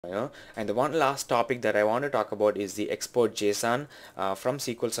And the one last topic that I want to talk about is the export JSON from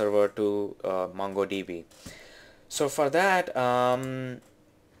SQL Server to MongoDB. So for that,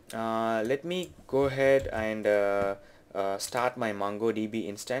 let me go ahead and start my MongoDB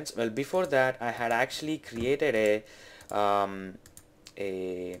instance. Well, before that, I had actually created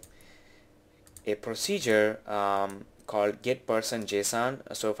a procedure called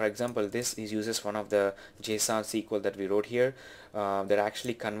get_JSON. So for example, this uses one of the JSON SQL that we wrote here that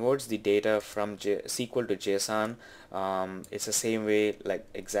actually converts the data from SQL to JSON. It's the same way, like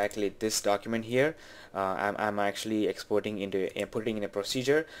exactly this document here. I'm actually exporting into putting in a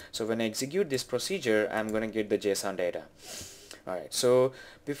procedure. So when I execute this procedure, I'm going to get the JSON data. Alright, so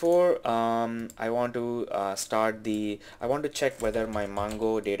before I want to I want to check whether my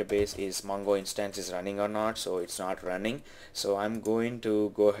Mongo database Mongo instance is running or not. So it's not running, so I'm going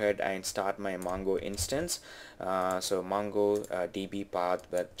to go ahead and start my Mongo instance. So Mongo DB path,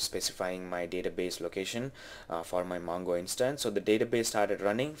 but specifying my database location for my Mongo instance. So the database started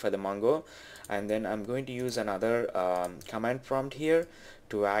running for the Mongo, and then I'm going to use another command prompt here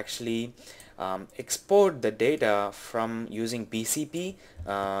to actually export the data from using BCP,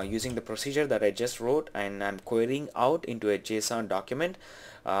 using the procedure that I just wrote, and I'm querying out into a JSON document.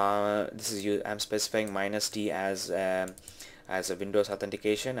 I'm specifying -t as a Windows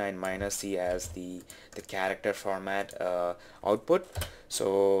authentication and -c as the character format output.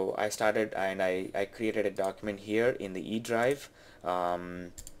 So I started and I created a document here in the E drive.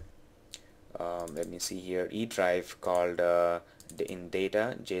 Let me see here, E drive called in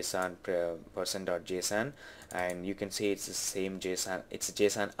data JSON person.json, and you can see it's the same JSON. It's a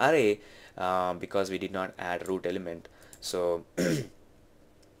JSON array because we did not add root element. So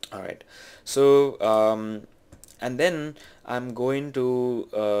all right, so and then I'm going to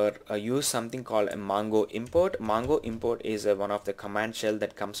use something called a mongoImport. MongoImport is one of the command shell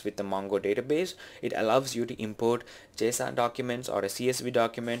that comes with the Mongo database. It allows you to import JSON documents or a CSV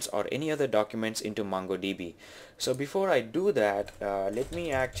documents or any other documents into MongoDB. So before I do that, let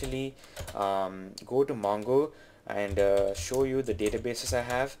me actually go to Mongo and show you the databases I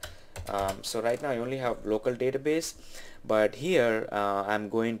have. So right now I only have local database, but here I'm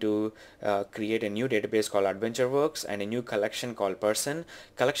going to create a new database called AdventureWorks and a new collection called person.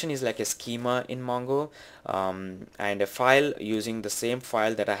 Collection is like a schema in Mongo, and a file using the same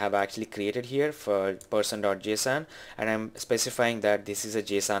file that I have actually created here for person.json, and I'm specifying that this is a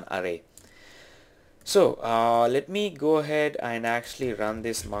JSON array. So let me go ahead and actually run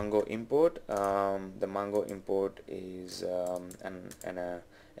this MongoImport. The MongoImport is a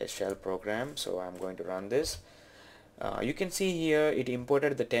shell program, so I'm going to run this. You can see here it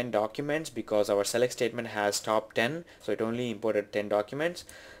imported the 10 documents because our select statement has top 10, so it only imported 10 documents.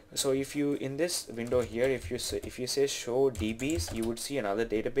 So if you, in this window here, if you say show DBs, you would see another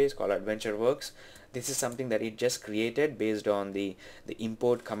database called AdventureWorks. This is something that it just created based on the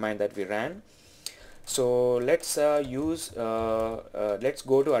import command that we ran. So let's let's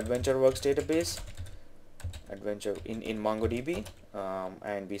go to AdventureWorks database, in MongoDB,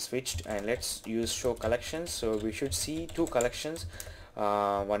 and we switched, and let's use show collections. So we should see two collections.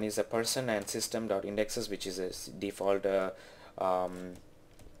 One is a person and system.indexes, which is a default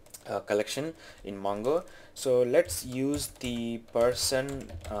collection in Mongo. So let's use the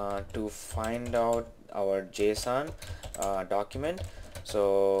person to find out our JSON document.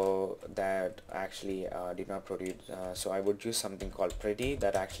 So that actually did not produce, so I would use something called pretty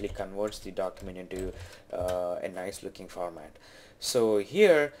that actually converts the document into a nice looking format. So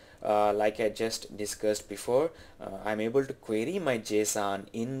here, like I just discussed before, I'm able to query my JSON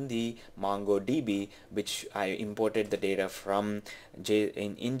in the MongoDB, which I imported the data from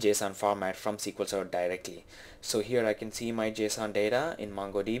in JSON format from SQL Server directly. So here I can see my JSON data in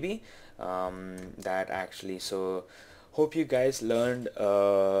MongoDB. That actually, so hope you guys learned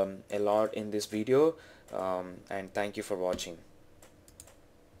a lot in this video, and thank you for watching.